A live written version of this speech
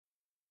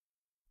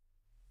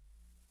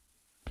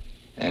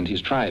and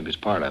his tribe is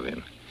part of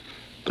him.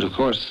 But of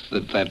course,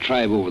 that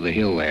tribe over the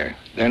hill there,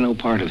 they're no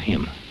part of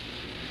him.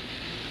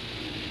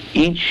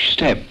 Each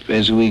step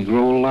as we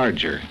grow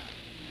larger,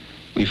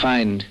 we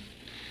find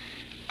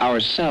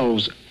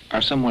ourselves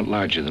are somewhat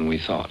larger than we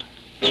thought.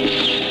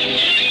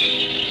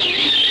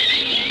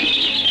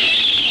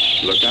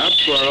 Look out,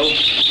 squirrel.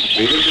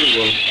 Beat it,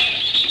 wolf.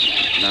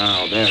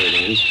 Now, there it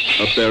is,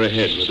 up there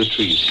ahead where the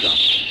trees stop.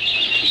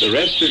 The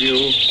rest of you,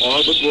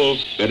 all but Wolf,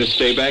 better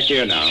stay back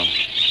here now.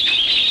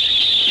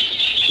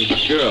 There's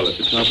a girl at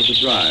the top of the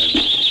drive.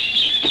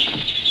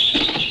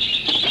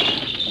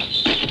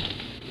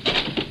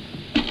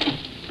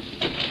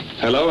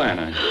 Hello,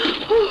 Anna.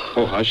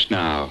 Oh, hush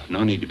now.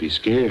 No need to be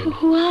scared.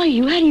 Who are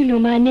you? How do you know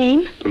my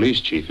name?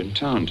 Police chief in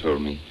town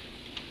told me.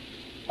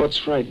 What's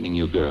frightening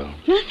you, girl?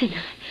 Nothing.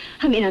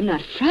 I mean, I'm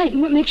not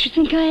frightened. What makes you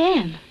think I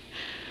am?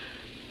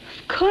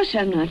 Of course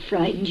I'm not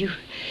frightened.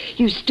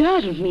 You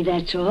startled me,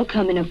 that's all,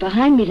 coming up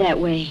behind me that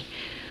way.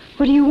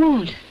 What do you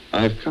want?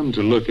 I've come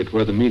to look at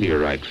where the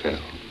meteorite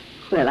fell.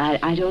 Well,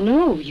 I don't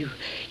know. You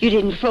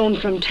didn't phone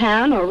from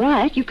town or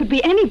write. You could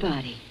be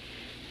anybody.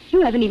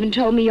 You haven't even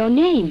told me your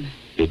name.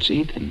 It's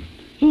Ethan.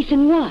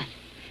 Ethan what?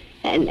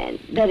 And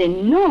that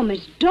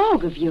enormous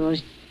dog of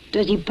yours,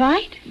 does he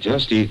bite?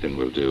 Just Ethan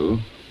will do.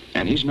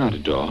 And he's not a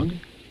dog.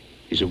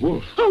 He's a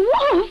wolf. A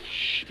wolf?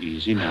 Shh,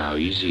 easy now,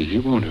 easy. He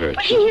won't hurt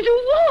But you. he's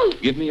a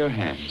wolf. Give me your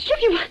hands.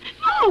 Give you...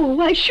 No,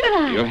 why should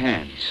I? Your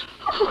hands.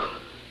 Oh.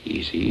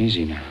 Easy,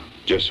 easy now.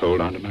 Just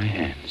hold on to my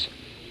hands.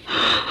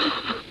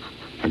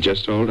 Now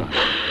just hold on.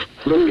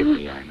 Look at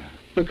me, Anna.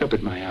 Look up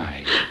at my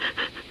eyes.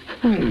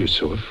 Why are you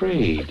so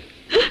afraid?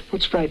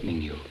 What's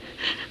frightening you?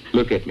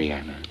 Look at me,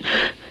 Anna.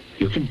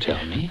 You can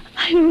tell me.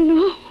 I don't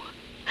know.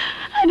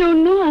 I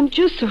don't know. I'm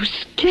just so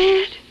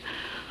scared.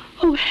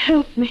 Oh,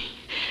 help me.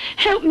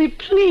 Help me,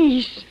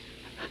 please.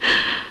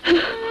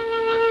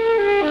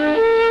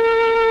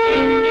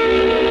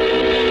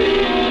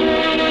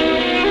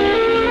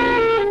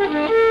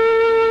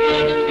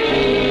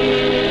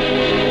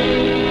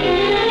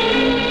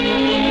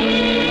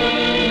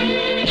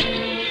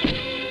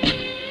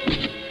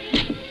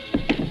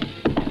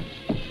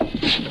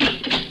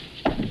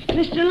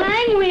 Mr.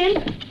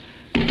 Langwin.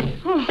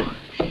 Oh,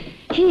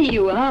 here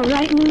you are,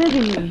 right in the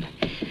living room.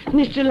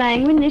 Mr.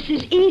 Langwin, this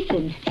is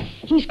Ethan.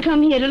 He's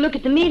come here to look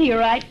at the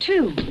meteorite,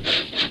 too.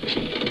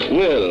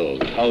 Well,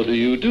 how do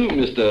you do,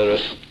 Mr.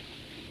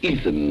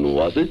 Ethan,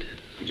 was it?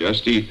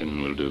 Just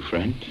Ethan will do,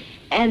 friend.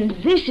 And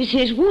this is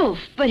his wolf,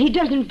 but he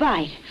doesn't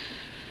bite.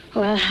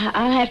 Well,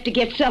 I'll have to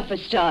get supper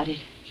started.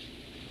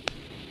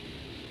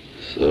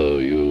 So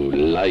you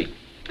like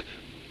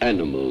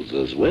animals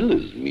as well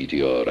as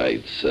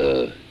meteorites,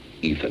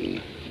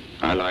 Ethan?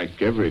 I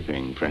like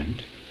everything,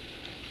 friend.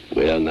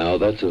 Well, now,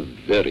 that's a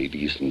very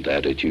decent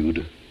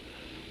attitude.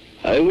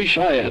 I wish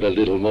I had a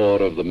little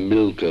more of the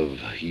milk of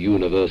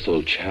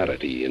universal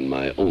charity in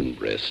my own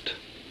breast.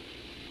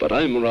 But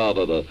I'm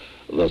rather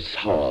the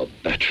sour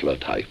bachelor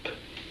type.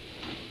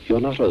 You're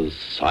not a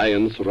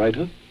science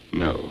writer?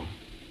 No.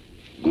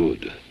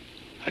 Good.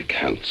 I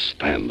can't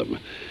stand them.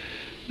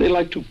 They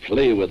like to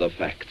play with the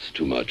facts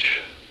too much.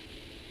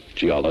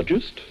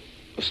 Geologist?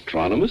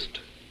 Astronomist?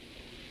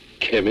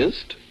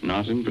 Chemist?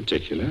 Not in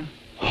particular.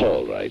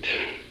 All right.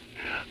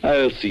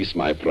 I'll cease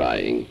my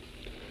prying.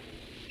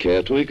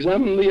 Care to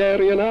examine the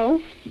area now,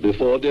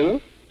 before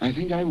dinner? I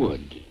think I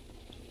would.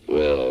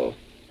 Well,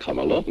 come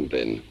along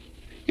then.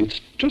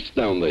 It's just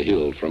down the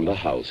hill from the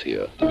house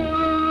here.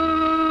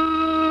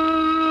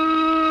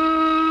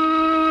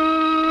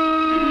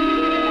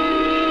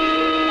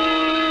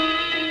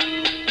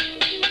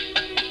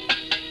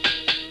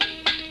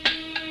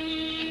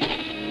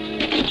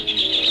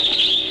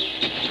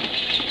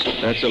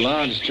 That's a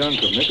large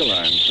chunk of nickel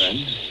iron,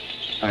 friend.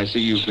 I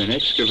see you've been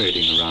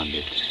excavating around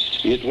it.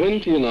 It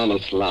went in on a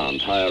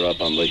slant higher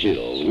up on the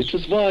hill, which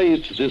is why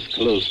it's this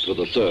close to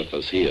the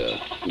surface here.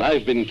 And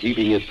I've been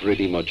keeping it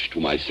pretty much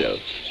to myself.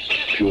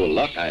 Pure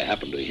luck I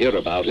happened to hear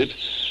about it.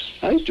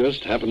 I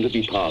just happened to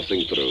be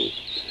passing through.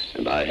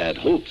 And I had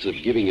hopes of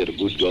giving it a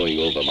good going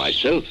over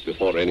myself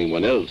before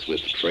anyone else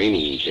with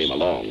training came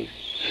along.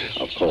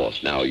 Of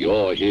course, now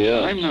you're here.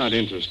 I'm not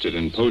interested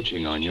in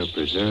poaching on your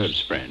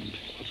preserves, friend.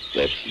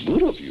 That's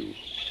good of you.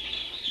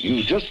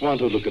 You just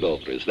want to look it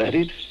over, is that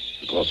it?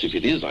 Of course, if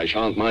it is, I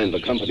shan't mind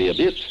the company a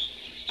bit.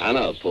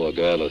 Anna, poor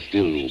girl, is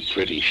still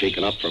pretty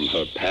shaken up from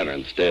her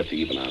parents' death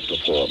even after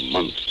 4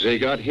 months. They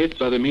got hit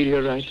by the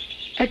meteorite?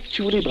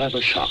 Actually, by the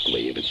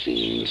shockwave, it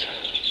seems.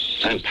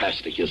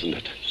 Fantastic, isn't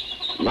it?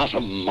 Not a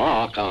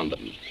mark on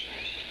them.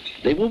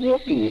 They were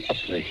walking up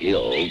the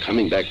hill,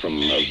 coming back from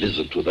a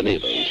visit to the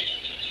neighbors.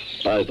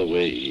 By the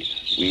way,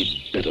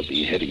 we'd better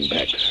be heading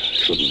back,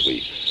 shouldn't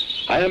we?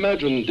 I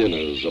imagine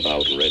dinner's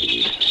about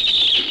ready.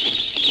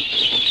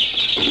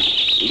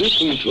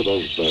 Listen to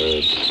those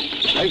birds.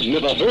 I've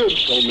never heard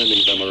so many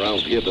of them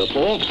around here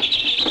before.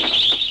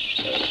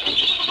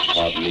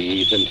 Pardon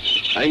me, Ethan.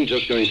 I'm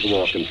just going to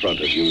walk in front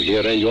of you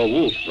here, and your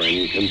wolf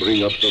friend can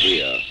bring up the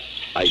rear.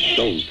 I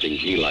don't think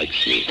he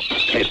likes me.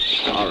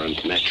 Pets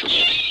aren't natural.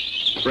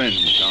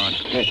 Friends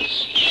aren't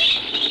pets.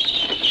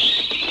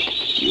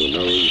 You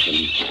know,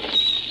 Ethan,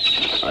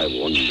 I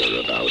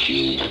wonder about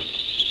you.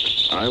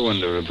 I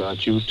wonder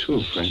about you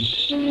too, friend.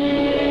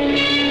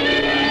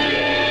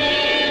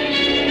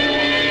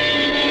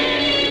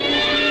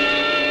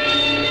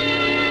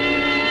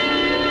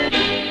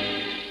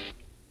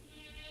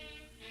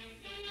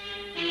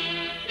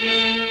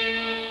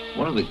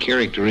 One of the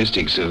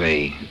characteristics of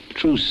a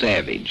true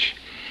savage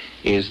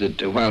is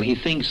that while he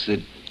thinks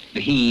that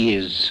he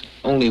is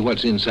only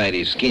what's inside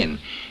his skin,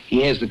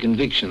 he has the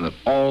conviction that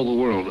all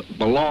the world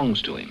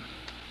belongs to him.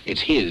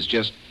 It's his,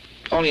 just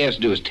all he has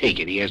to do is take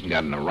it. He hasn't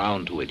gotten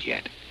around to it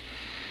yet.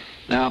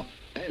 Now,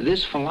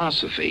 this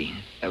philosophy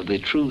of the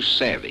true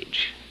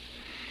savage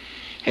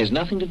has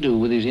nothing to do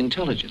with his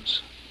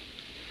intelligence,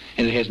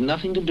 and it has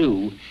nothing to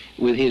do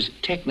with his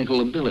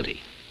technical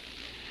ability.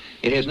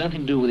 It has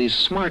nothing to do with his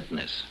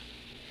smartness.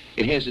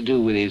 It has to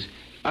do with his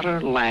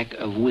utter lack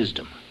of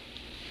wisdom.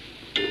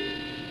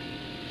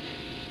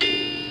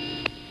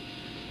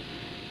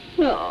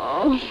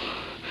 No.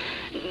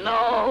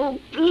 No,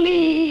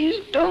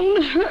 please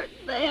don't hurt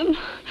them.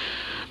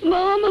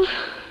 Mama,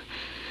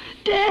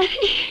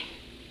 Daddy.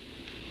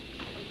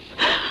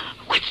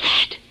 What's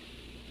that?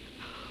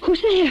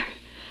 Who's there?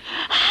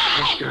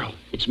 Yes, girl,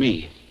 it's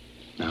me.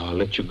 Now I'll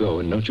let you go,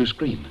 and don't you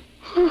scream.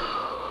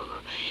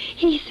 Oh,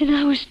 Ethan,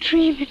 I was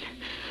dreaming.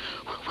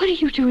 What are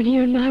you doing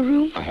here in my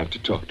room? I have to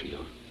talk to you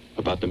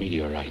about the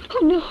meteorite.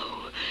 Oh, no.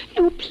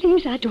 No,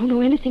 please, I don't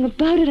know anything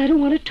about it. I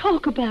don't want to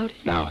talk about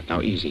it. Now,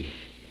 easy.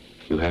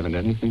 You haven't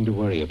anything to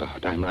worry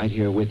about. I'm right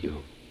here with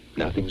you.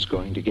 Nothing's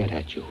going to get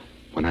at you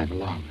when I'm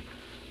along.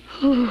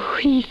 Oh,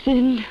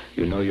 Ethan.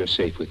 You know you're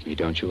safe with me,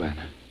 don't you,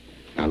 Anna?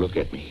 Now look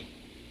at me.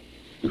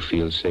 You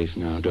feel safe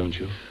now, don't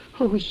you?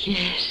 Oh,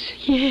 yes,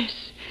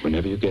 yes.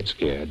 Whenever you get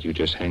scared, you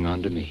just hang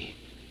on to me.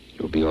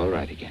 You'll be all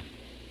right again.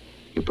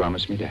 You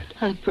promise me that?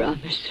 I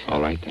promise.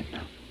 All right, then,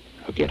 now.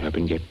 I'll get up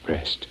and get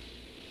dressed.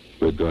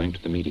 We're going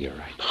to the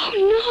meteorite. Oh,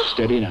 no.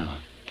 Steady now.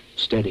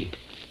 Steady.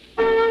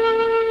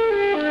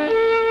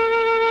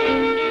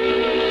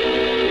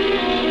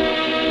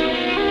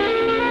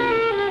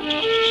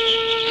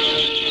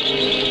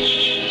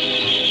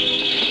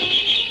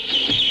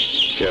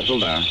 Careful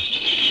now.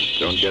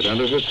 Don't get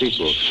under her feet,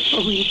 Wolf.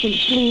 Oh, Ethan,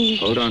 please.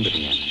 Hold on to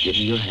me, Anna. Give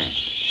me your hand.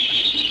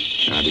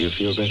 Now, do you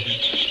feel better?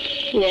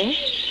 Yes,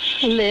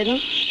 a little.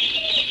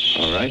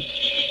 All right.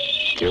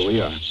 Here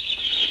we are.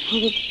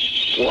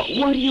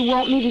 What do you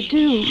want me to do?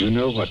 You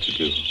know what to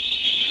do.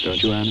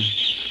 Don't you, Anna?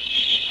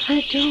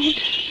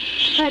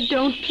 I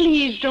don't.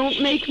 Please don't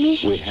make me.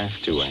 We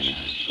have to, Anna,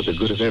 for the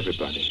good of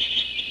everybody.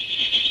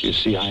 You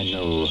see, I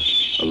know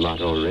a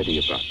lot already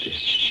about this.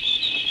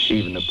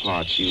 Even the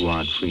parts you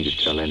aren't free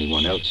to tell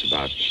anyone else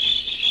about.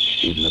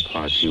 Even the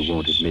parts you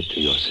won't admit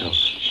to yourself.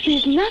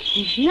 There's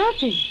nothing.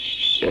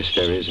 Yes,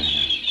 there is,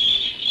 Anna.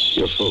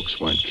 Your folks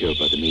weren't killed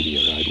by the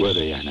meteorite, were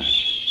they, Anna?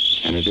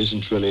 And it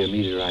isn't really a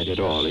meteorite at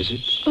all, is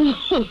it? Oh,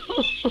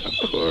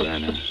 poor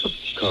Anna.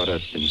 Caught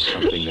up in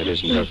something that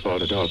isn't her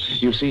fault at all.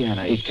 You see,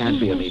 Anna, it can't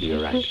be a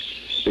meteorite.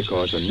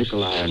 Because a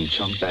nickel iron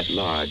chunk that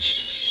large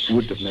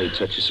wouldn't have made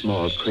such a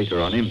small crater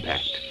on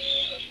impact.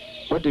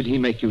 What did he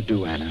make you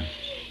do, Anna?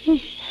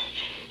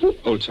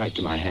 Hold tight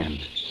to my hand.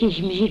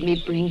 He made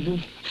me bring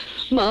them.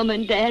 Mom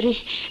and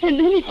Daddy. And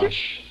then he...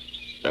 Hush.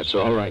 That's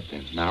all right,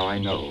 then. Now I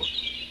know.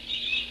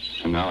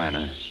 And now,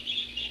 Anna,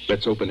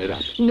 let's open it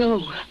up.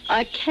 No,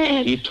 I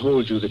can't. He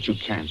told you that you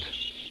can't.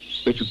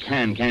 But you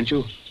can, can't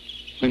you?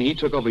 When he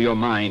took over your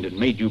mind and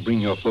made you bring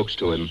your folks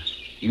to him,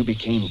 you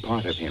became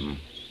part of him.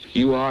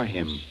 You are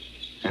him.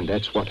 And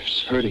that's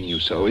what's hurting you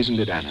so, isn't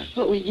it, Anna?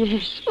 Oh,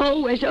 yes.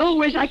 Always.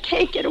 I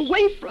can't get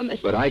away from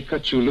it. But I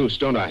cut you loose,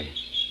 don't I?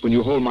 When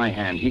you hold my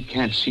hand, he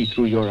can't see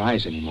through your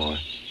eyes anymore,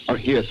 or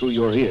hear through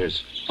your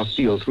ears, or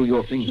feel through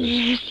your fingers.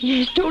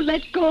 Yes. Don't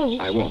let go.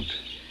 I won't.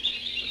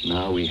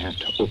 Now we have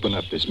to open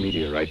up this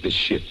meteorite, this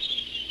ship,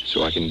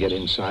 so I can get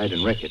inside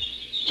and wreck it,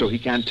 so he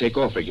can't take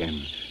off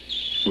again.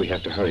 We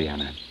have to hurry,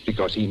 Anna,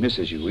 because he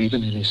misses you,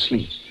 even in his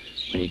sleep,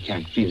 when he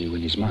can't feel you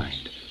in his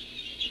mind.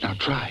 Now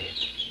try.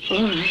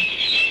 All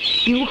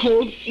right. You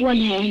hold one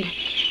hand,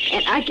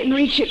 and I can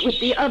reach it with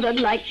the other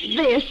like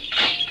this,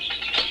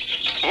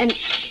 and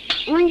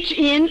reach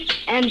in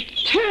and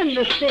turn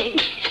the thing.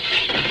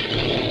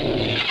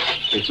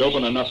 It's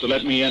open enough to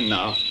let me in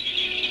now.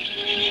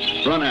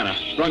 Run, Anna.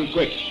 Run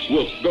quick.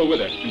 Wolf, go with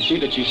her and see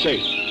that she's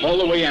safe. All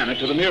the way, Anna,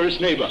 to the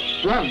nearest neighbor.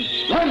 Run!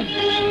 Run!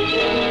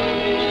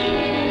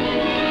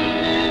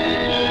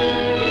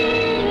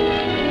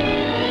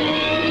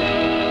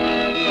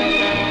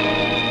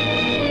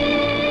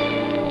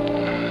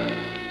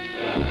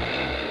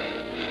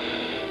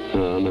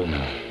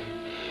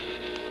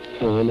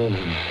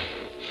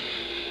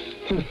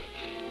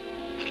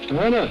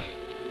 Anna!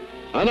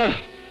 Anna!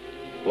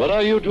 What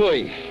are you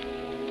doing?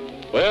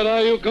 Where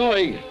are you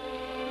going?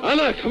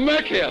 Anna, come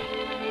back here!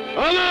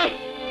 Anna!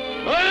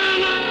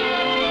 Anna!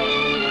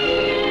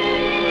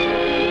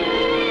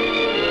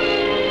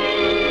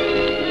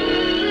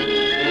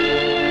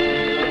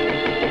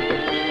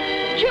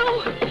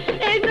 Joe!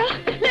 Edna!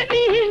 Let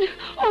me in!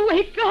 Oh,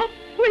 Wake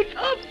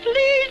up,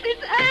 please.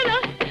 It's Anna.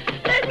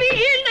 Let me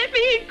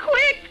in,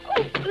 quick.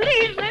 Oh,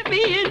 please let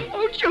me in.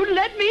 Won't you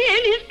let me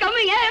in? He's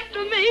coming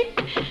after me.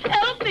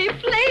 Help me,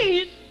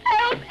 please.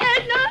 Help,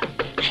 Edna.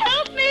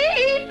 Help me,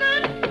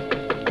 Ethan.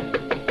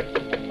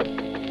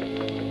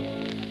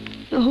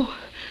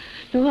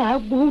 No, I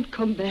won't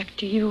come back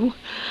to you.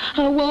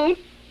 I won't.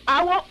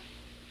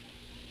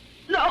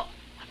 No,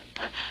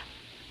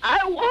 I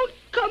won't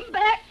come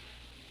back.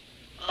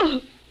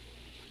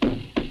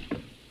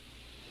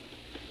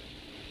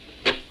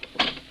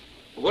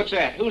 What's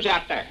that? Who's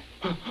out there?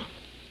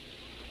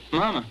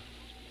 Mama.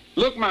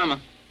 Look,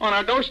 Mama. On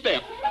our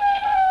doorstep.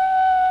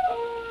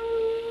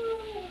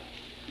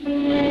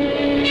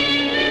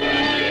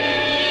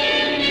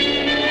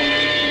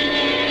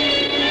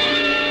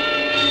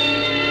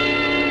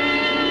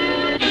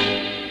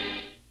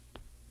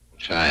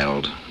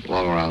 Child,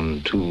 long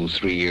around 2,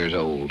 3 years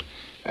old,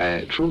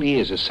 truly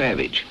is a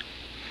savage.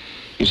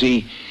 You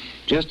see,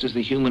 just as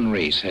the human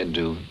race had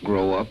to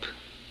grow up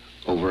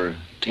over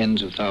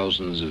tens of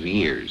thousands of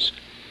years,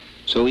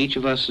 so each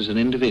of us as an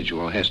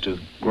individual has to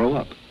grow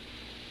up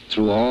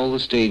through all the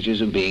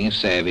stages of being a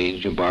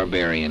savage, a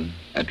barbarian,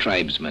 a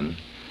tribesman.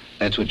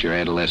 That's what your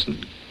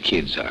adolescent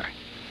kids are.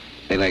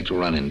 They like to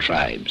run in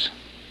tribes.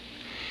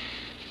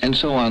 And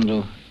so on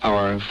to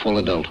our full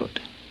adulthood.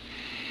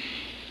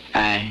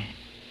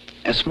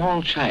 A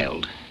small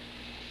child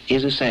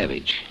is a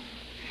savage.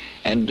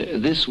 And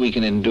this we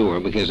can endure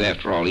because,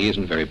 after all, he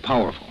isn't very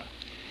powerful.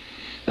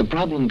 The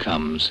problem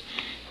comes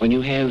when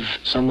you have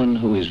someone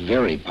who is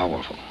very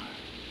powerful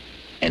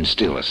and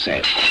still a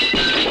savage.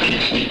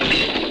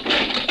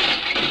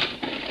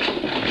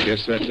 I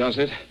guess that does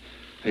it.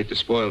 Hate to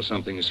spoil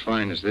something as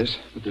fine as this,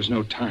 but there's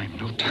no time.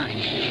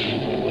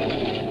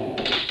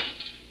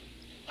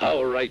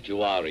 How right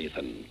you are,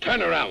 Ethan.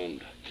 Turn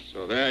around.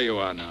 So there you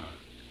are now.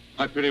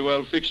 I pretty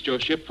well fixed your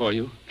ship for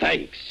you.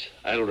 Thanks.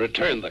 I'll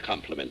return the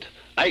compliment.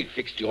 I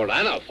fixed your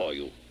Anna for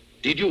you.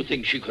 Did you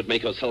think she could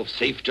make herself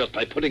safe just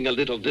by putting a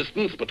little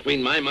distance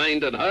between my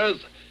mind and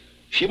hers?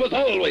 She was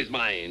always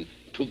mine,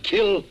 to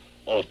kill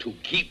or to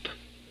keep.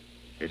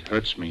 It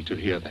hurts me to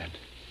hear that.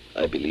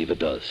 I believe it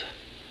does.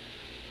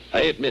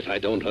 I admit I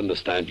don't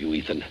understand you,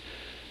 Ethan.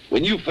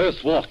 When you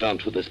first walked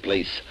onto this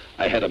place,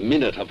 I had a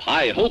minute of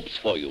high hopes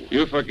for you.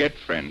 You forget,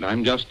 friend,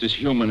 I'm just as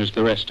human as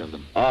the rest of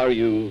them. Are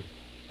you?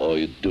 Or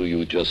do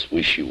you just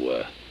wish you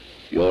were?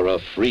 You're a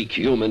freak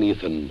human,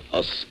 Ethan.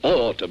 A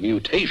sport, a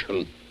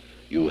mutation.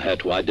 You had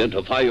to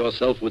identify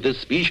yourself with this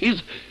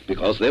species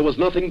because there was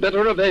nothing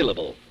better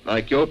available.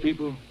 Like your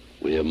people?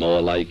 We're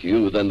more like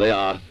you than they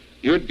are.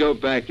 You'd go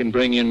back and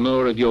bring in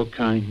more of your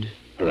kind?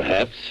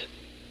 Perhaps.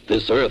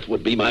 This Earth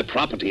would be my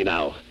property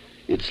now.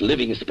 Its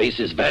living space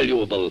is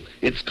valuable.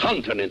 Its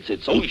continents,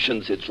 its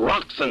oceans, its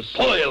rocks and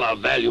soil are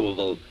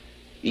valuable.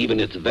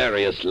 Even its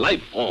various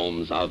life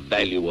forms are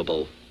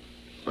valuable.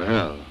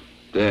 Well,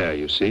 there,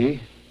 you see.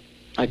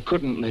 I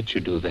couldn't let you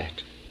do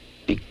that.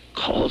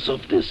 Because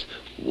of this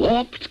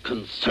warped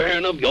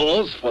concern of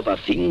yours for the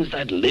things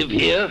that live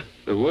here?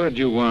 The word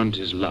you want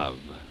is love.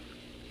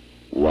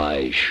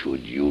 Why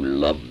should you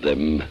love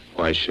them?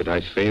 Why should I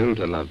fail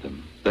to love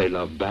them? They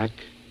love back.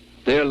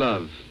 Their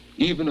love,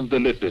 even of the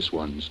litless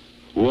ones,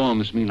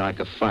 warms me like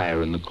a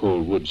fire in the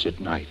cold woods at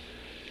night.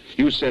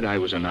 You said I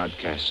was an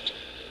outcast.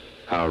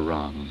 How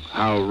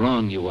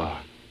wrong you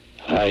are.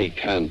 I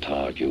can't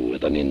argue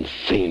with an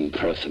insane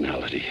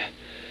personality.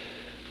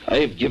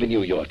 I've given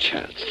you your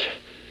chance.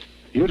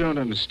 You don't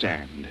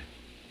understand.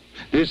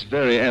 This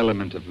very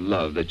element of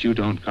love that you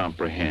don't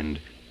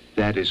comprehend,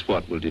 that is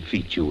what will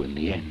defeat you in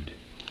the end.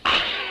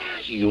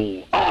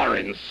 You are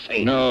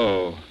insane.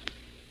 No.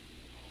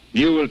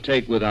 You will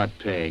take without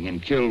paying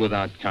and kill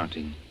without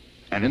counting.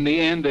 And in the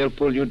end, they'll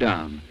pull you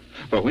down.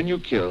 But when you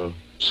kill,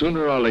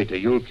 sooner or later,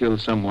 you'll kill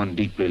someone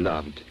deeply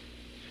loved.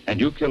 And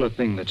you kill a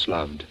thing that's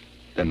loved,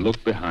 then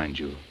look behind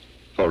you,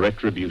 for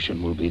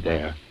retribution will be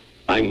there.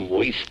 I'm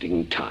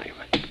wasting time.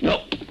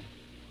 No,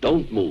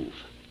 don't move.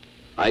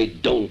 I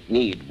don't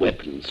need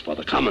weapons for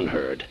the common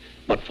herd,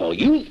 but for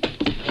you,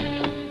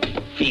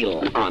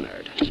 feel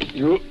honored.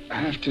 You'll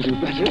have to do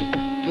better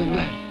than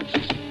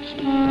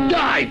that.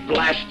 Die,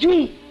 blast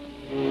you!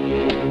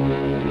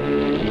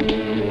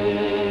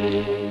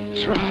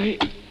 Try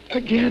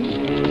again.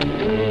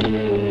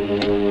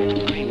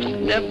 I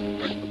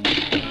never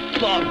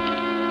thought...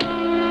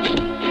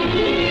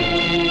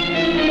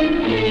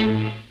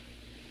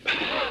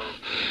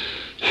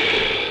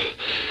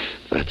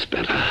 That's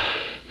better.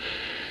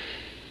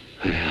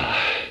 Well,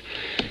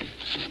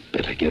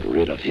 better get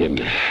rid of him.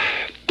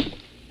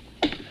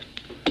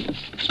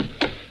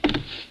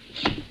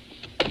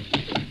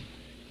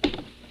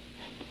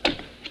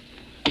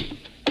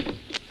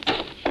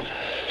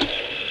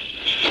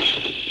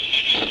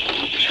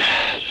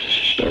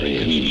 Bury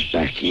him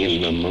back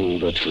in among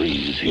the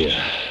trees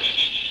here.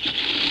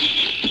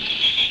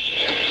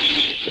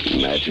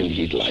 Imagine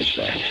he'd like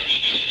that.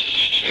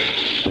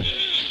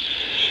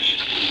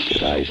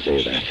 Did I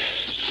say that?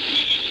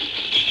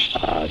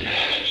 Odd.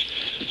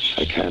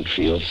 I can't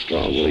feel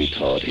strongly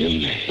toward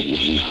him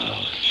even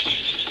now.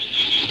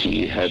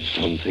 He had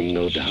something,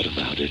 no doubt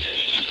about it.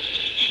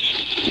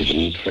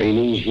 Given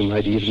training, he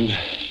might even...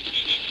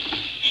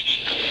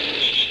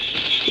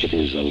 It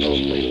is a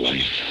lonely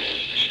life,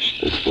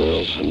 this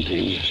world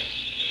hunting.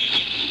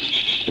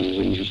 And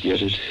when you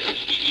get it,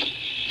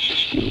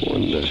 you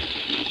wonder.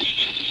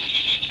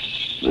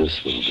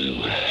 This will do.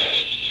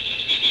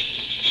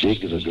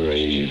 Dig the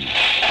grave,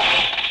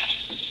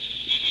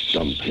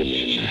 dump him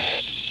in,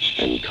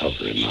 and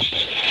cover him up.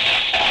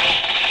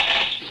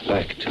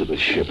 Back to the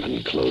ship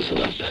and close it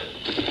up.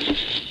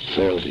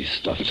 There'll be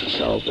stuff to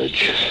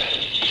salvage.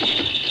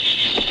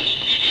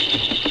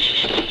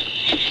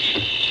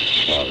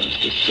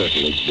 Forest is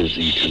certainly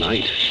busy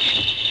tonight.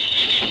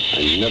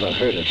 I never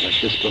heard it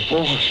like this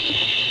before.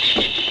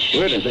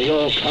 Where did they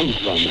all come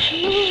from?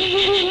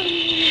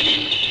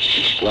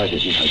 Why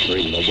didn't I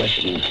bring the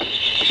weapon?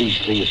 These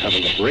things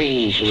haven't the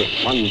brain to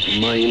respond to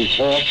my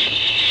force.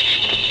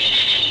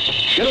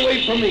 Get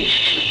away from me!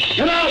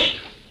 Get out!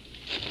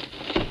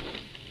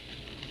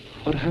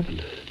 What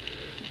happened?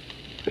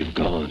 They've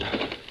gone.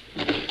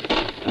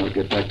 I'll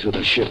get back to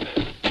the ship.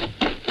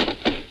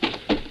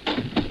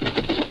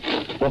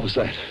 What was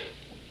that?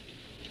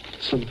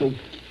 Something?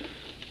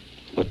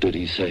 What did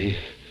he say?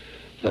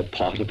 That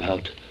part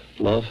about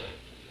love?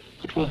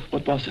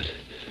 What was it?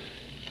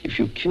 If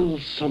you kill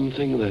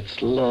something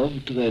that's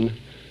loved, then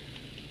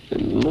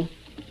look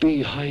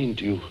behind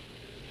you.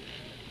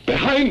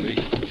 Behind me!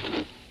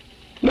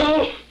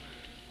 No!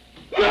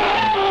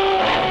 No!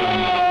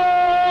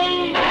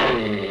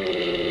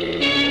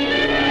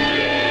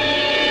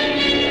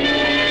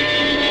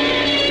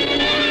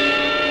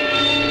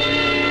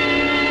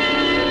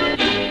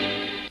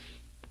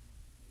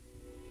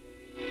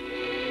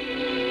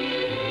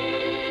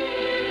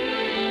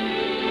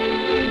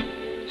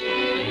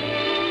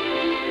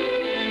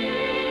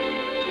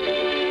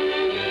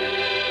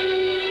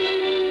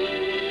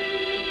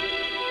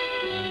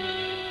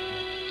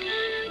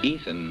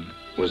 Ethan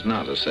was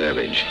not a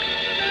savage.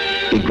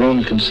 He'd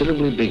grown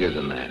considerably bigger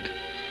than that,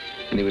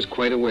 and he was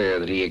quite aware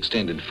that he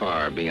extended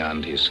far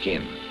beyond his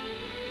skin.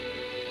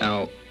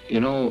 Now, you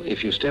know,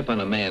 if you step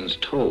on a man's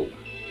toe,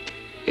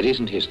 it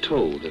isn't his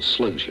toe that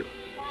slugs you.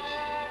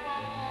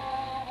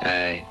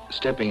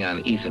 Stepping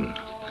on Ethan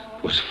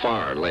was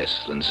far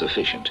less than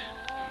sufficient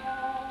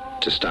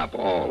to stop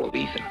all of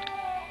Ethan.